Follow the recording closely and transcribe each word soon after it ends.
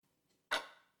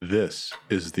This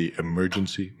is the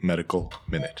Emergency Medical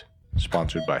Minute,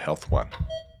 sponsored by Health One.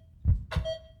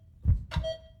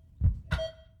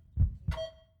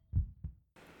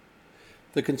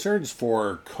 The concerns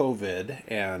for COVID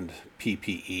and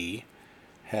PPE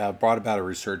have brought about a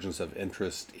resurgence of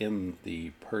interest in the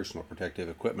personal protective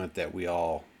equipment that we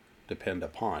all depend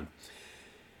upon.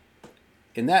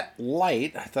 In that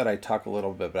light, I thought I'd talk a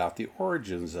little bit about the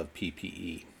origins of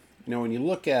PPE. When you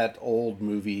look at old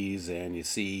movies and you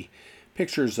see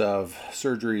pictures of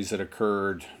surgeries that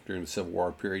occurred during the Civil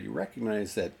War period, you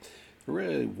recognize that there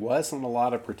really wasn't a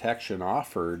lot of protection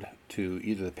offered to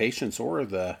either the patients or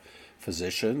the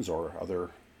physicians or other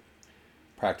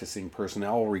practicing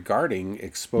personnel regarding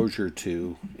exposure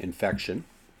to infection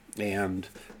and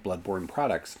bloodborne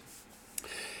products.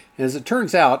 As it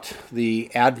turns out, the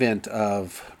advent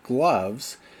of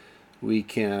gloves we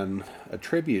can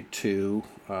attribute to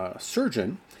a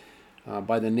surgeon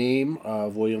by the name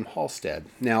of William Halsted.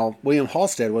 Now, William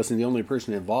Halsted wasn't the only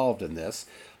person involved in this.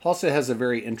 Halsted has a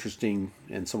very interesting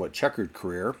and somewhat checkered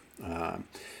career.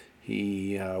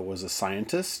 He was a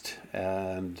scientist,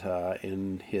 and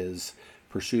in his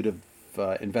pursuit of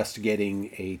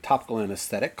investigating a topical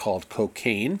anesthetic called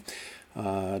cocaine,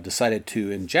 decided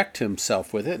to inject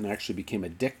himself with it and actually became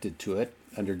addicted to it,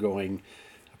 undergoing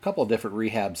a couple of different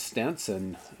rehab stints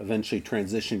and eventually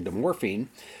transitioning to morphine.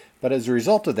 But as a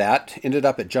result of that, ended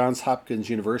up at Johns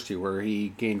Hopkins University, where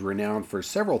he gained renown for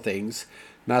several things,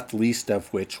 not the least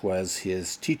of which was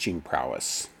his teaching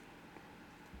prowess.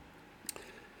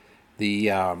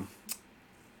 The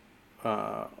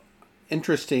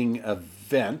interesting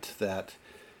event that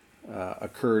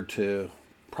occurred to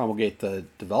promulgate the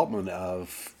development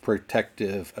of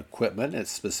protective equipment, and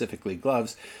specifically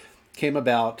gloves, came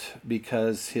about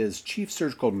because his chief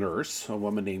surgical nurse, a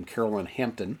woman named Carolyn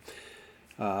Hampton,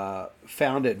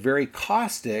 found it very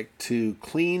caustic to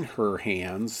clean her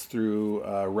hands through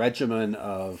a regimen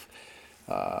of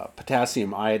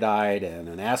potassium iodide and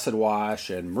an acid wash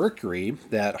and mercury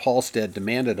that Halsted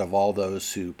demanded of all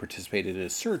those who participated in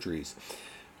his surgeries.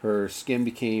 Her skin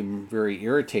became very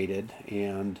irritated,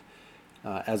 and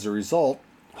as a result,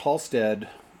 Halsted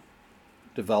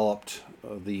developed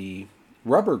the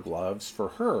rubber gloves for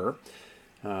her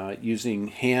using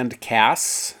hand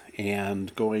casts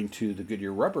and going to the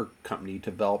Goodyear Rubber Company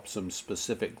to develop some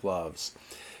specific gloves.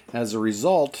 As a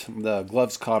result, the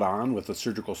gloves caught on with the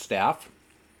surgical staff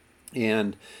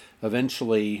and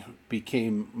eventually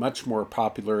became much more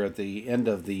popular at the end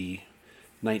of the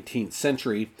 19th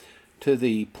century, to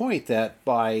the point that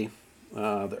by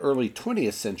the early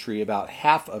 20th century, about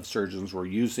half of surgeons were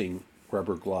using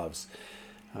rubber gloves.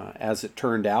 As it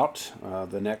turned out,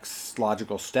 the next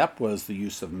logical step was the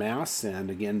use of masks, and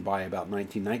again by about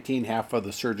 1919, half of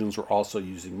the surgeons were also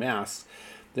using masks,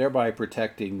 thereby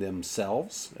protecting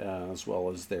themselves as well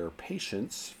as their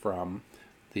patients from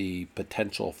the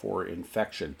potential for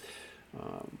infection.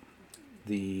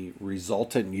 The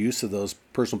resultant use of those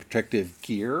personal protective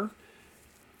gear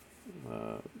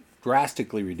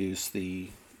drastically reduced the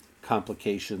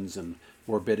complications and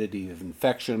morbidity of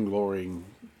infection, lowering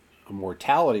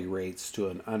mortality rates to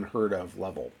an unheard of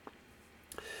level.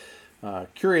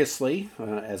 Curiously,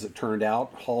 as it turned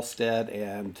out, Halsted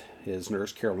and his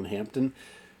nurse Carolyn Hampton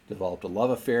developed a love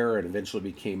affair and eventually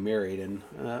became married. And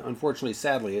unfortunately,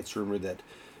 sadly, it's rumored that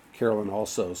Carolyn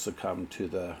also succumbed to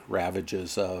the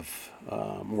ravages of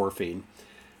morphine.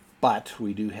 But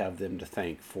we do have them to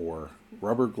thank for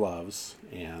rubber gloves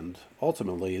and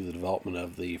ultimately the development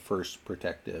of the first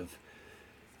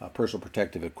personal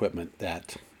protective equipment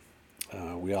that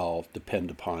we all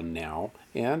depend upon now,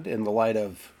 and in the light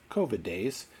of COVID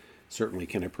days, certainly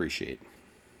can appreciate.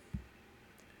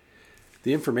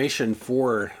 The information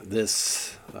for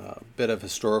this bit of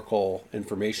historical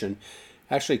information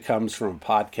actually comes from a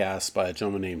podcast by a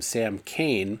gentleman named Sam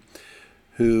Kane,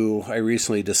 who I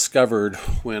recently discovered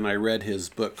when I read his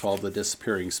book called The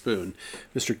Disappearing Spoon.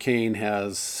 Mr. Kane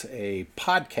has a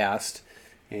podcast,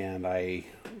 and I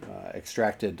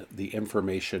extracted the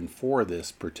information for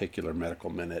this particular medical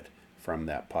minute from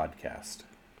that podcast.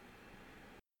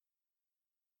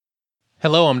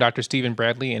 Hello, I'm Dr. Stephen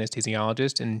Bradley,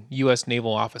 anesthesiologist and U.S.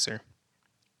 Naval officer.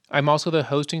 I'm also the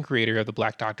host and creator of the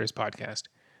Black Doctors podcast.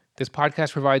 This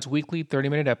podcast provides weekly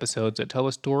 30-minute episodes that tell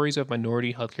the stories of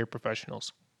minority healthcare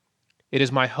professionals. It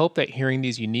is my hope that hearing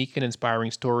these unique and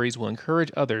inspiring stories will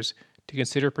encourage others to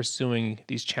consider pursuing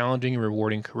these challenging and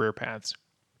rewarding career paths.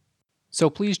 So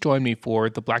please join me for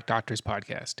the Black Doctors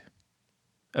podcast.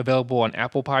 Available on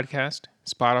Apple Podcast,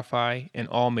 Spotify, and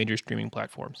all major streaming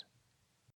platforms.